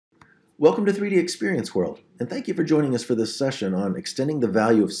Welcome to 3D Experience World, and thank you for joining us for this session on extending the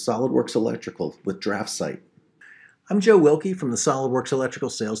value of SOLIDWORKS Electrical with DraftSight. I'm Joe Wilkie from the SOLIDWORKS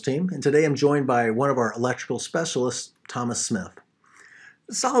Electrical sales team, and today I'm joined by one of our electrical specialists, Thomas Smith.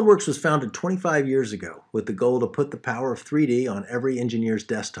 SOLIDWORKS was founded 25 years ago with the goal to put the power of 3D on every engineer's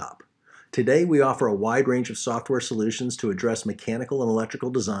desktop. Today we offer a wide range of software solutions to address mechanical and electrical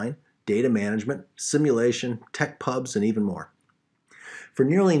design, data management, simulation, tech pubs, and even more. For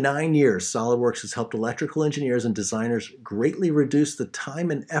nearly 9 years, SOLIDWORKS has helped electrical engineers and designers greatly reduce the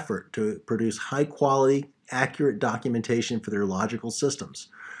time and effort to produce high-quality, accurate documentation for their logical systems.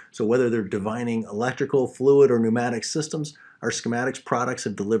 So whether they're designing electrical, fluid, or pneumatic systems, our Schematics products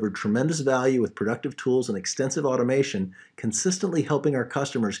have delivered tremendous value with productive tools and extensive automation, consistently helping our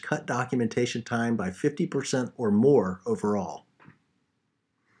customers cut documentation time by 50% or more overall.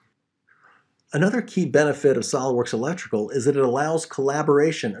 Another key benefit of SOLIDWORKS Electrical is that it allows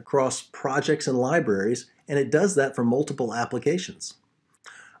collaboration across projects and libraries, and it does that for multiple applications.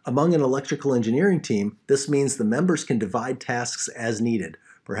 Among an electrical engineering team, this means the members can divide tasks as needed,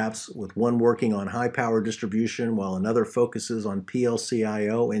 perhaps with one working on high power distribution while another focuses on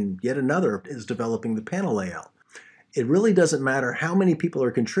PLC/I/O and yet another is developing the panel layout. It really doesn't matter how many people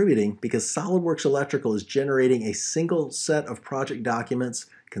are contributing because SOLIDWORKS Electrical is generating a single set of project documents,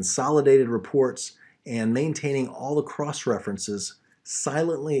 consolidated reports, and maintaining all the cross-references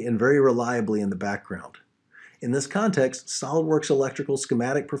silently and very reliably in the background. In this context, SOLIDWORKS Electrical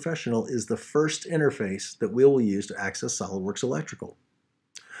Schematic Professional is the first interface that we will use to access SOLIDWORKS Electrical.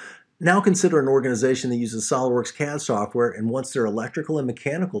 Now consider an organization that uses SOLIDWORKS CAD software and wants their electrical and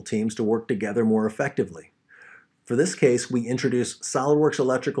mechanical teams to work together more effectively. For this case, we introduce SOLIDWORKS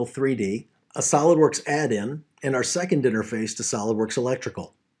Electrical 3D, a SOLIDWORKS add-in, and our second interface to SOLIDWORKS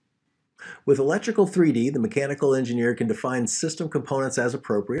Electrical. With Electrical 3D, the mechanical engineer can define system components as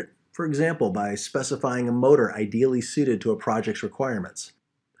appropriate, for example, by specifying a motor ideally suited to a project's requirements.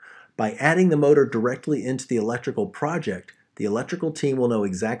 By adding the motor directly into the electrical project, the electrical team will know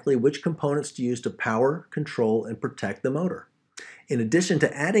exactly which components to use to power, control, and protect the motor. In addition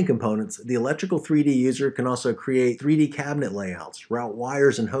to adding components, the Electrical 3D user can also create 3D cabinet layouts, route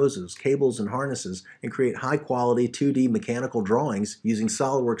wires and hoses, cables and harnesses, and create high-quality 2D mechanical drawings using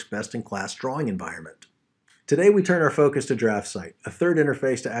SOLIDWORKS' best-in-class drawing environment. Today we turn our focus to DraftSight, a third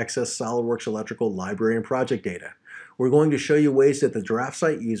interface to access SOLIDWORKS Electrical library and project data. We're going to show you ways that the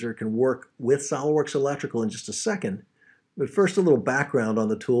DraftSight user can work with SOLIDWORKS Electrical in just a second, but first a little background on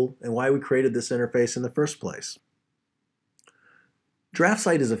the tool and why we created this interface in the first place.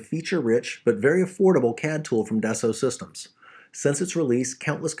 DraftSight is a feature-rich but very affordable CAD tool from Dassault Systems. Since its release,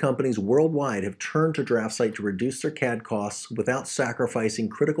 countless companies worldwide have turned to DraftSight to reduce their CAD costs without sacrificing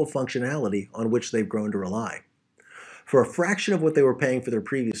critical functionality on which they've grown to rely. For a fraction of what they were paying for their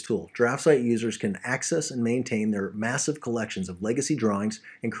previous tool, DraftSight users can access and maintain their massive collections of legacy drawings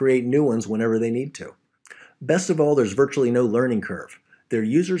and create new ones whenever they need to. Best of all, there's virtually no learning curve. Their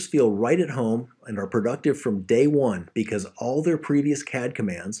users feel right at home and are productive from day one because all their previous CAD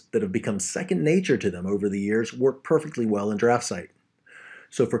commands that have become second nature to them over the years work perfectly well in DraftSight.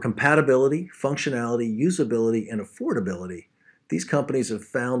 So for compatibility, functionality, usability, and affordability, these companies have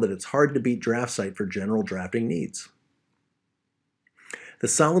found that it's hard to beat DraftSight for general drafting needs. The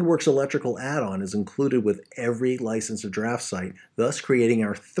SOLIDWORKS Electrical add-on is included with every license of DraftSight, thus creating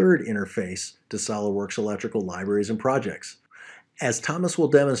our third interface to SOLIDWORKS Electrical libraries and projects. As Thomas will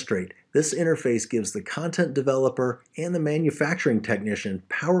demonstrate, this interface gives the content developer and the manufacturing technician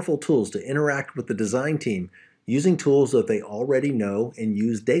powerful tools to interact with the design team using tools that they already know and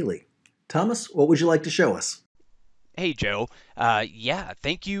use daily. Thomas, what would you like to show us? Hey Joe, yeah,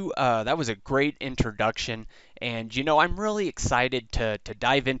 thank you. That was a great introduction, and I'm really excited to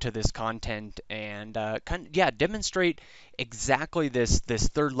dive into this content and demonstrate exactly this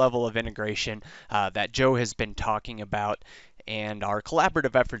third level of integration that Joe has been talking about, and our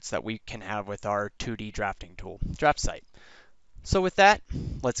collaborative efforts that we can have with our 2D drafting tool, DraftSight. So with that,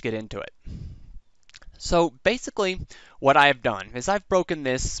 let's get into it. So basically, what I've done is I've broken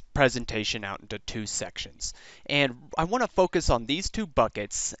this presentation out into two sections, and I want to focus on these two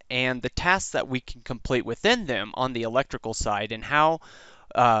buckets and the tasks that we can complete within them on the electrical side and how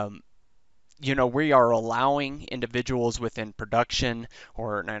we are allowing individuals within production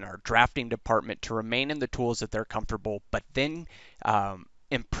or in our drafting department to remain in the tools that they're comfortable, but then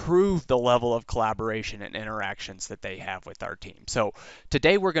improve the level of collaboration and interactions that they have with our team. So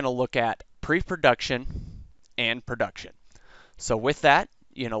today we're going to look at pre-production and production. So with that,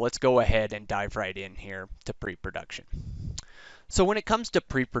 let's go ahead and dive right in here to pre-production. So when it comes to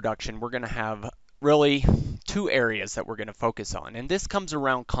pre-production, we're going to have really two areas that we're going to focus on, and this comes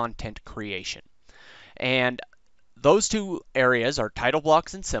around content creation. And those two areas are title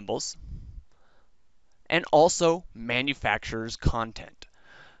blocks and symbols, and also manufacturer's content.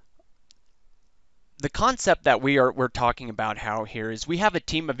 The concept that we're talking about here is we have a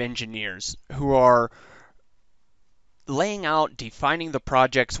team of engineers who are laying out, defining the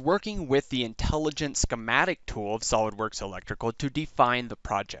projects, working with the intelligent schematic tool of SOLIDWORKS Electrical to define the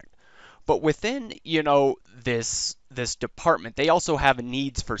project. But within, this department, they also have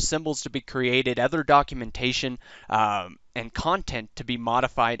needs for symbols to be created, other documentation, and content to be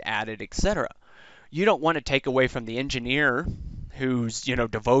modified, added, etc. You don't want to take away from the engineer who's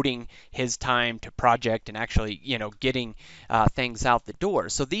devoting his time to project and actually getting things out the door.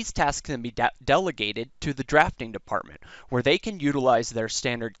 So these tasks can be delegated to the drafting department, where they can utilize their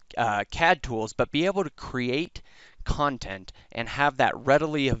standard CAD tools but be able to create content and have that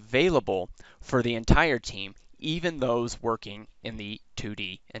readily available for the entire team, even those working in the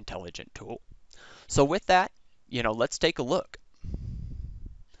 2D intelligent tool. So with that, let's take a look.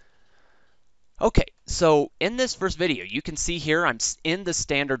 Okay, so in this first video, you can see here I'm in the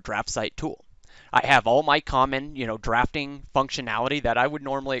standard DraftSight tool. I have all my common, drafting functionality that I would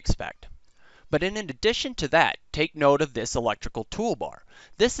normally expect. But in addition to that, take note of this electrical toolbar.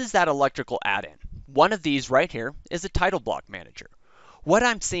 This is that electrical add-in. One of these right here is a title block manager. What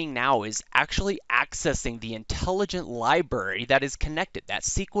I'm seeing now is actually accessing the intelligent library that is connected, that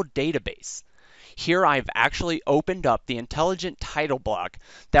SQL database. Here I've actually opened up the intelligent title block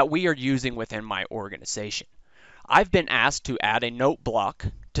that we are using within my organization. I've been asked to add a note block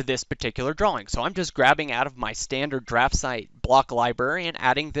to this particular drawing, so I'm just grabbing out of my standard DraftSight block library and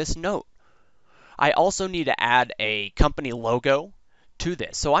adding this note. I also need to add a company logo to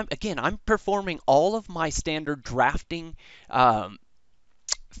this. So I'm performing all of my standard drafting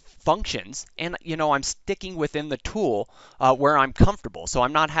functions, and I'm sticking within the tool where I'm comfortable, so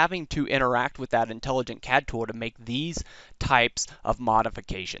I'm not having to interact with that intelligent CAD tool to make these types of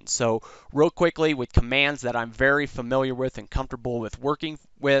modifications. So real quickly, with commands that I'm very familiar with and comfortable with working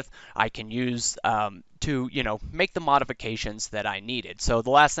with, I can use to make the modifications that I needed. So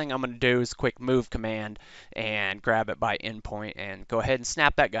the last thing I'm going to do is quick move command and grab it by endpoint and go ahead and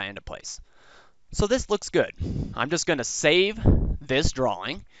snap that guy into place. So this looks good. I'm just going to save this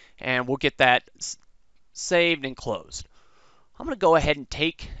drawing and we'll get that saved and closed. I'm going to go ahead and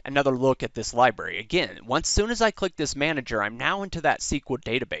take another look at this library. Again, as soon as I click this manager, I'm now into that SQL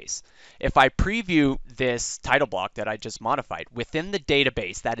database. If I preview this title block that I just modified, within the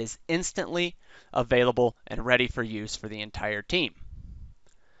database, that is instantly available and ready for use for the entire team.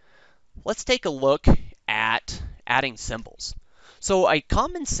 Let's take a look at adding symbols. So a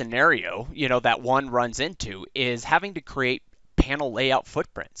common scenario, that one runs into is having to create panel layout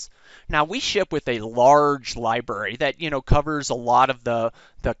footprints. Now we ship with a large library that covers a lot of the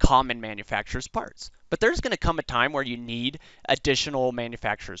common manufacturer's parts. But there's going to come a time where you need additional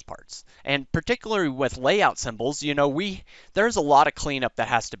manufacturer's parts. And particularly with layout symbols, there's a lot of cleanup that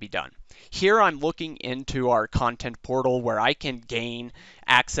has to be done. Here I'm looking into our content portal where I can gain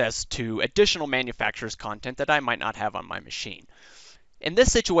access to additional manufacturer's content that I might not have on my machine. In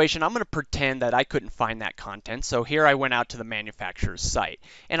this situation, I'm going to pretend that I couldn't find that content. So here I went out to the manufacturer's site.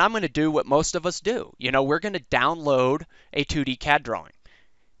 And I'm going to do what most of us do. We're going to download a 2D CAD drawing.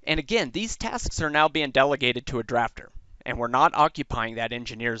 And again, these tasks are now being delegated to a drafter. And we're not occupying that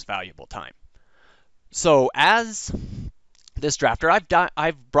engineer's valuable time. So as this drafter,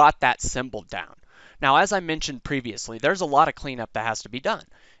 I've brought that symbol down. Now, as I mentioned previously, there's a lot of cleanup that has to be done.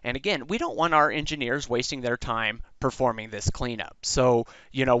 And again, we don't want our engineers wasting their time performing this cleanup. So,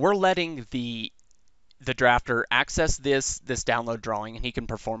 we're letting the drafter access this download drawing and he can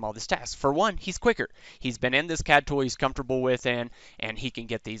perform all these tasks. For one, he's quicker. He's been in this CAD tool he's comfortable with and he can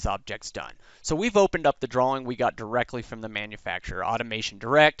get these objects done. So we've opened up the drawing we got directly from the manufacturer, Automation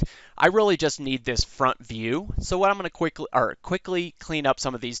Direct. I really just need this front view. So what I'm going to quickly clean up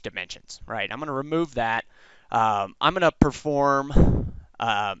some of these dimensions, right? I'm going to remove that. I'm going to perform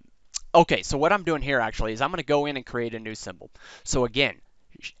okay, so what I'm doing here actually is I'm going to go in and create a new symbol. So again,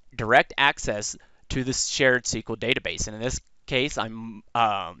 direct access to the shared SQL database. And in this case, I'm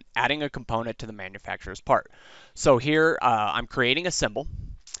adding a component to the manufacturer's part. So here I'm creating a symbol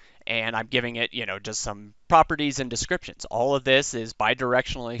and I'm giving it, just some properties and descriptions. All of this is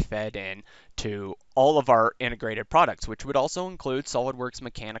bidirectionally fed in to all of our integrated products, which would also include SOLIDWORKS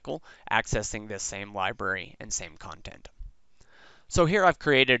Mechanical accessing this same library and same content. So here I've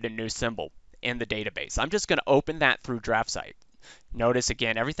created a new symbol in the database. I'm just going to open that through DraftSight. Notice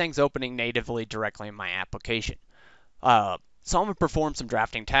again, everything's opening natively directly in my application. So I'm going to perform some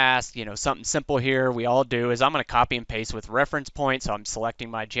drafting tasks, something simple here we all do is I'm going to copy and paste with reference points. So I'm selecting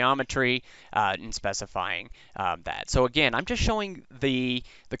my geometry and specifying that. So again, I'm just showing the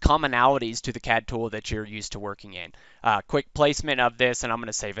commonalities to the CAD tool that you're used to working in. Quick placement of this, and I'm going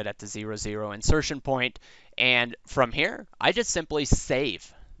to save it at the 0, 0 insertion point. And from here, I just simply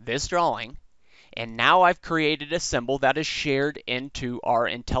save this drawing. And now I've created a symbol that is shared into our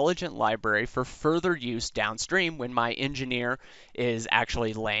intelligent library for further use downstream when my engineer is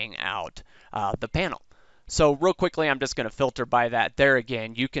actually laying out the panel. So real quickly, I'm just going to filter by that. There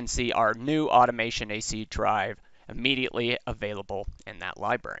again, you can see our new automation AC drive immediately available in that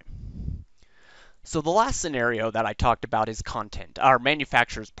library. So the last scenario that I talked about is content, our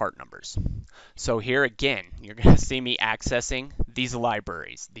manufacturer's part numbers. So here again, you're going to see me accessing these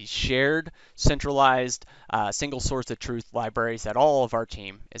libraries, these shared, centralized, single source of truth libraries that all of our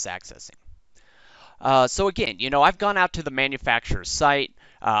team is accessing. So again, I've gone out to the manufacturer's site.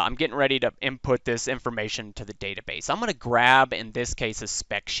 I'm getting ready to input this information to the database. I'm going to grab, in this case, a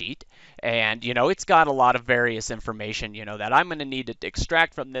spec sheet. And, it's got a lot of various information, that I'm going to need to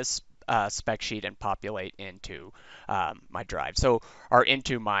extract from this spec sheet and populate into my drive. Or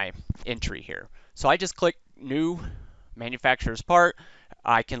into my entry here. So I just click New Manufacturer's Part.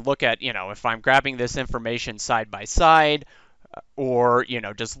 I can look at, if I'm grabbing this information side by side, or,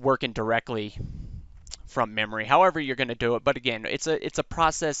 just working directly from memory, however you're going to do it. But again, it's a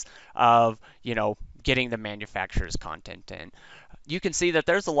process of getting the manufacturer's content in. You can see that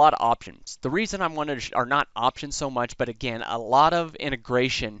there's a lot of options. The reason I'm wanting to are not options so much, but again, a lot of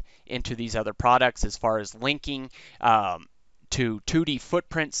integration into these other products as far as linking to 2D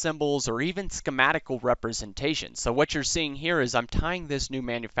footprint symbols or even schematical representations. So what you're seeing here is I'm tying this new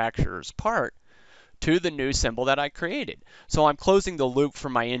manufacturer's part to the new symbol that I created. So I'm closing the loop for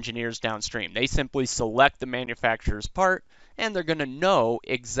my engineers downstream. They simply select the manufacturer's part, and they're going to know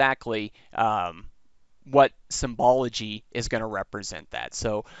exactly what symbology is going to represent that.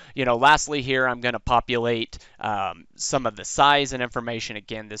 So, lastly here, I'm going to populate some of the size and information.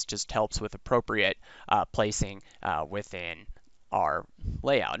 Again, this just helps with appropriate placing within our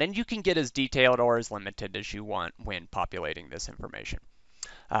layout. And you can get as detailed or as limited as you want when populating this information.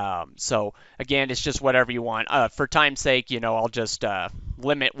 So again, it's just whatever you want. For time's sake, I'll just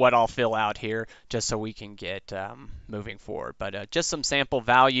limit what I'll fill out here just so we can get moving forward. But just some sample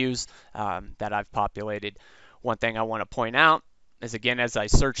values that I've populated. One thing I want to point out is, again, as I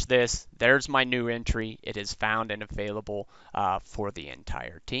search this, there's my new entry. It is found and available for the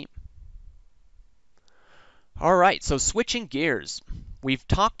entire team. All right, so switching gears, we've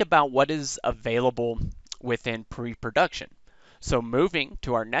talked about what is available within pre-production. So moving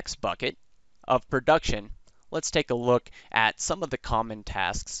to our next bucket of production, let's take a look at some of the common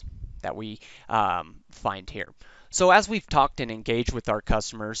tasks that we find here. So as we've talked and engaged with our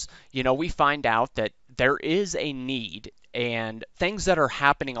customers, we find out that there is a need and things that are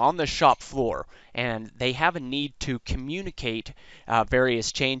happening on the shop floor, and they have a need to communicate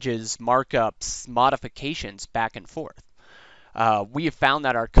various changes, markups, modifications back and forth. We have found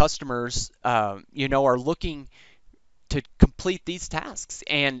that our customers, are looking to complete these tasks,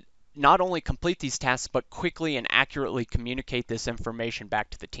 and not only complete these tasks, but quickly and accurately communicate this information back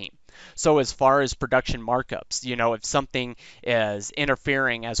to the team. So as far as production markups, if something is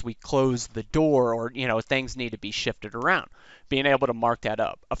interfering as we close the door, or, things need to be shifted around, being able to mark that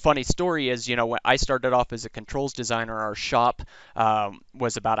up. A funny story is, when I started off as a controls designer, our shop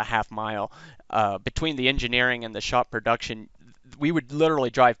was about a half mile. Between the engineering and the shop production, we would literally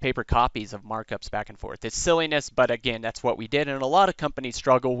drive paper copies of markups back and forth. It's silliness, but again, that's what we did. And a lot of companies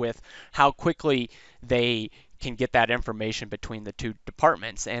struggle with how quickly they can get that information between the two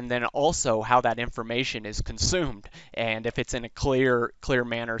departments, and then also how that information is consumed, and if it's in a clear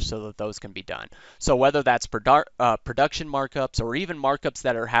manner so that those can be done. So whether that's production markups or even markups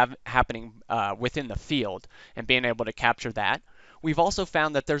that are happening within the field and being able to capture that, we've also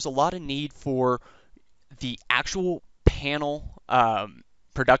found that there's a lot of need for the actual panel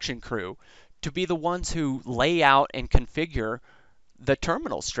production crew to be the ones who lay out and configure the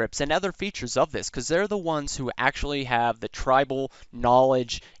terminal strips and other features of this, because they're the ones who actually have the tribal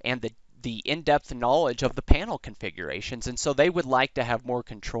knowledge and the in-depth knowledge of the panel configurations, and so they would like to have more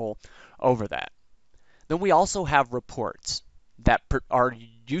control over that. Then we also have reports that are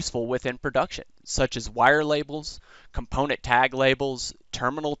useful within production, such as wire labels, component tag labels,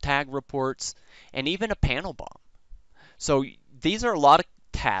 terminal tag reports, and even a panel bomb. So these are a lot of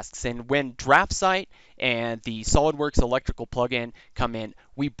tasks, and when DraftSight and the SOLIDWORKS Electrical plugin come in,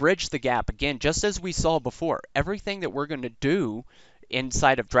 we bridge the gap. Again, just as we saw before, everything that we're going to do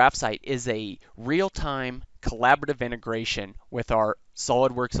inside of DraftSight is a real-time collaborative integration with our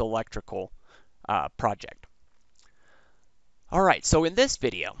SOLIDWORKS Electrical project. All right, so in this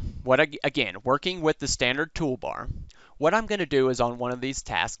video, again, working with the standard toolbar, what I'm going to do is on one of these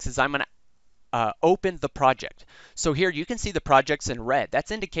tasks is I'm going to open the project. So here you can see the project's in red.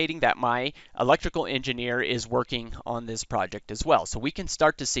 That's indicating that my electrical engineer is working on this project as well. So we can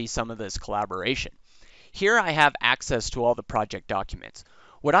start to see some of this collaboration. Here I have access to all the project documents.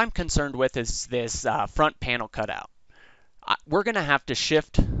 What I'm concerned with is this front panel cutout. We're going to have to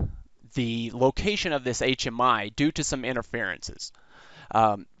shift the location of this HMI due to some interferences.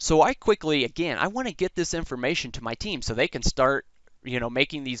 So I quickly, again, I want to get this information to my team so they can start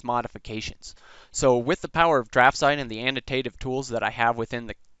making these modifications. So with the power of DraftSight and the annotative tools that I have within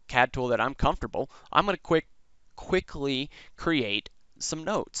the CAD tool that I'm comfortable, I'm going to quickly create some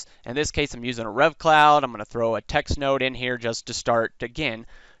notes. In this case, I'm using a RevCloud. I'm going to throw a text note in here just to start, again,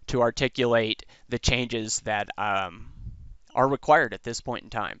 to articulate the changes that are required at this point in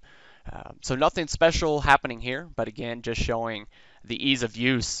time. So nothing special happening here, but again, just showing the ease of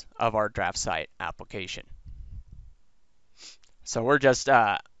use of our DraftSight application. So we're just,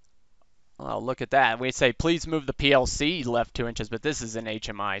 well, look at that. We say, please move the PLC left 2 inches, but this is an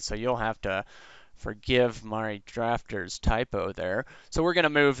HMI, so you'll have to forgive my drafter's typo there. So we're going to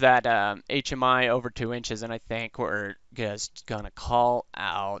move that HMI over 2 inches, and I think we're just going to call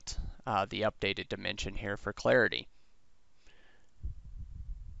out the updated dimension here for clarity.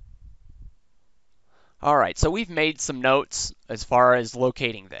 All right, so we've made some notes as far as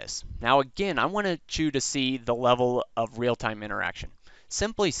locating this. Now again, I wanted you to see the level of real-time interaction.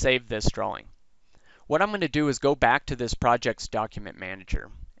 Simply save this drawing. What I'm going to do is go back to this project's document manager.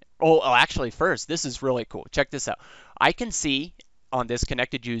 Oh, actually first, this is really cool. Check this out. I can see on this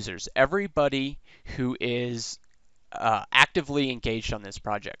connected users, everybody who is actively engaged on this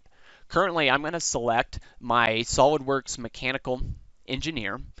project. Currently, I'm going to select my SOLIDWORKS mechanical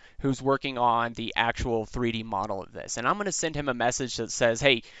engineer who's working on the actual 3D model of this. And I'm going to send him a message that says,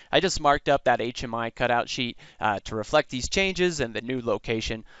 hey, I just marked up that HMI cutout sheet to reflect these changes and the new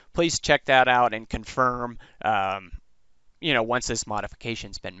location. Please check that out and confirm, once this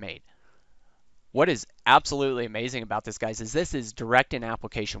modification's been made. What is absolutely amazing about this, guys, is this is direct in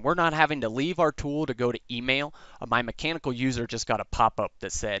application. We're not having to leave our tool to go to email. My mechanical user just got a pop-up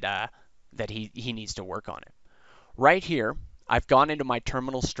that said that he needs to work on it. Right here, I've gone into my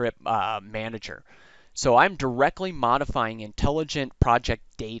terminal strip manager. So I'm directly modifying intelligent project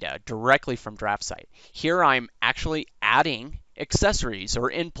data directly from DraftSight. Here I'm actually adding accessories or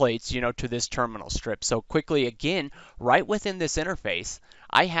end plates, to this terminal strip. So quickly, again, right within this interface,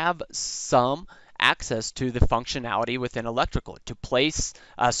 I have some access to the functionality within electrical to place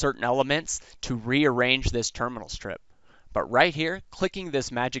certain elements to rearrange this terminal strip. But right here, clicking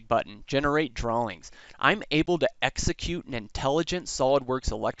this magic button, Generate Drawings, I'm able to execute an intelligent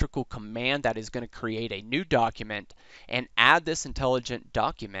SOLIDWORKS Electrical command that is going to create a new document and add this intelligent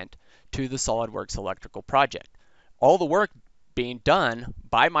document to the SOLIDWORKS Electrical project. All the work being done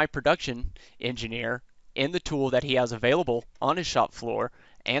by my production engineer in the tool that he has available on his shop floor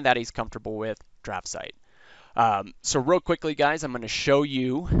and that he's comfortable with, DraftSight. So real quickly, guys, I'm going to show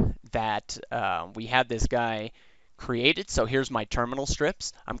you that we had this guy created. So here's my terminal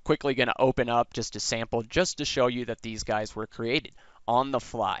strips. I'm quickly going to open up just a sample just to show you that these guys were created on the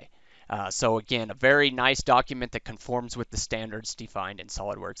fly. So again, a very nice document that conforms with the standards defined in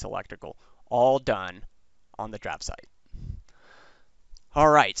SOLIDWORKS Electrical, all done on the DraftSight. All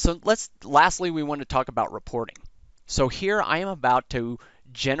right, so lastly, we want to talk about reporting. So here I am about to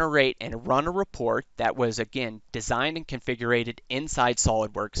generate and run a report that was, again, designed and configured inside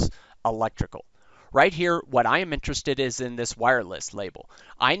SOLIDWORKS Electrical. Right here, what I am interested in is in this wire list label.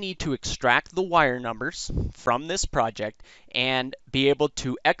 I need to extract the wire numbers from this project and be able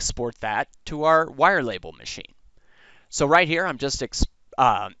to export that to our wire label machine. So right here, I'm just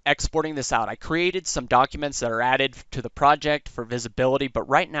exporting this out. I created some documents that are added to the project for visibility, but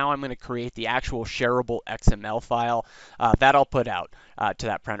right now I'm going to create the actual shareable XML file that I'll put out to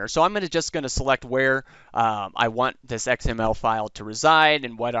that printer. So I'm just going to select where I want this XML file to reside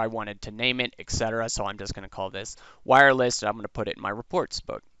and what I wanted to name it, etc. So I'm just going to call this wire list, and I'm going to put it in my reports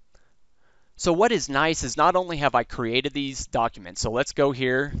book. So what is nice is not only have I created these documents, so let's go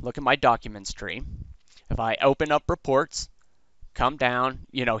here, look at my documents tree. If I open up reports, come down,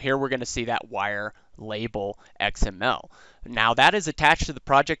 here we're going to see that wire label XML. Now that is attached to the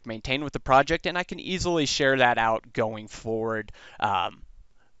project, maintained with the project, and I can easily share that out going forward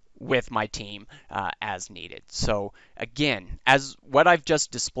with my team as needed. So again, as what I've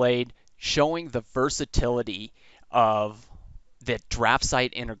just displayed, showing the versatility of the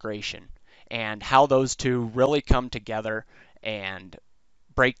DraftSight integration and how those two really come together and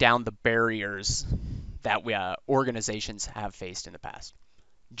break down the barriers that organizations have faced in the past.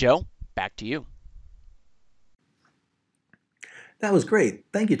 Joe, back to you. That was great.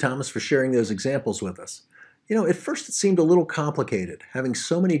 Thank you, Thomas, for sharing those examples with us. At first it seemed a little complicated, having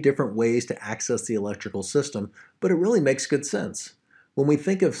so many different ways to access the electrical system, but it really makes good sense. When we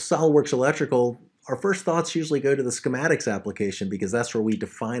think of SOLIDWORKS Electrical, our first thoughts usually go to the schematics application because that's where we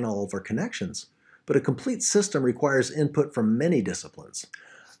define all of our connections. But a complete system requires input from many disciplines.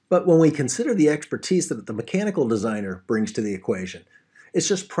 But when we consider the expertise that the mechanical designer brings to the equation, it's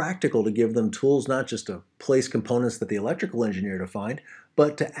just practical to give them tools not just to place components that the electrical engineer defined,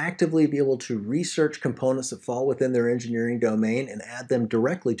 but to actively be able to research components that fall within their engineering domain and add them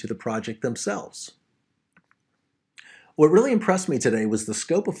directly to the project themselves. What really impressed me today was the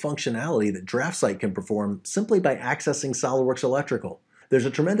scope of functionality that DraftSight can perform simply by accessing SOLIDWORKS Electrical. There's a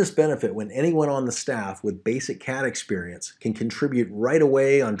tremendous benefit when anyone on the staff with basic CAD experience can contribute right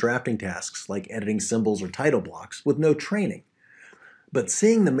away on drafting tasks like editing symbols or title blocks with no training. But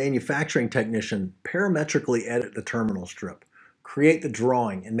seeing the manufacturing technician parametrically edit the terminal strip, create the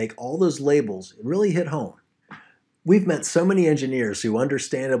drawing, and make all those labels, it really hit home. We've met so many engineers who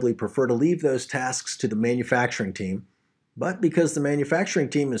understandably prefer to leave those tasks to the manufacturing team, but because the manufacturing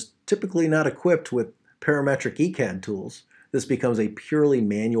team is typically not equipped with parametric ECAD tools, this becomes a purely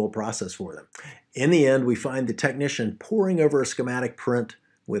manual process for them. In the end, we find the technician poring over a schematic print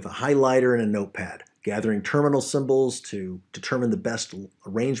with a highlighter and a notepad, gathering terminal symbols to determine the best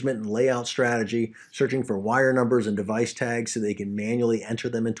arrangement and layout strategy, searching for wire numbers and device tags so they can manually enter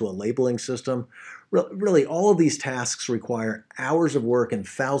them into a labeling system. Really, all of these tasks require hours of work and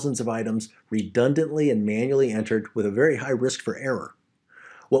thousands of items redundantly and manually entered with a very high risk for error.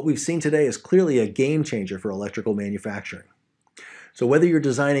 What we've seen today is clearly a game changer for electrical manufacturing. So whether you're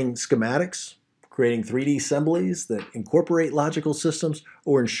designing schematics, creating 3D assemblies that incorporate logical systems,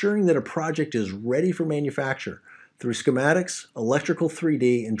 or ensuring that a project is ready for manufacture, through Schematics, Electrical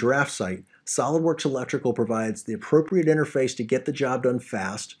 3D, and DraftSight, SOLIDWORKS Electrical provides the appropriate interface to get the job done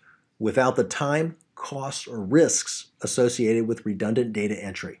fast without the time, costs, or risks associated with redundant data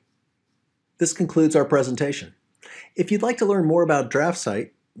entry. This concludes our presentation. If you'd like to learn more about DraftSight,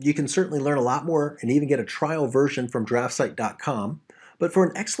 you can certainly learn a lot more and even get a trial version from DraftSight.com. But for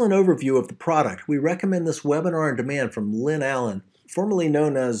an excellent overview of the product, we recommend this webinar on demand from Lynn Allen, formerly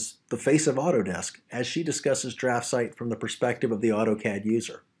known as the face of Autodesk, as she discusses DraftSight from the perspective of the AutoCAD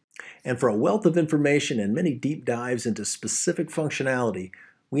user. And for a wealth of information and many deep dives into specific functionality,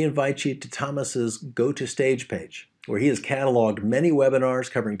 we invite you to Thomas's Go to Stage page, where he has cataloged many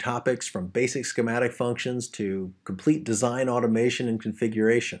webinars covering topics from basic schematic functions to complete design automation and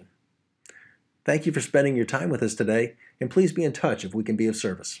configuration. Thank you for spending your time with us today, and please be in touch if we can be of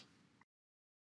service.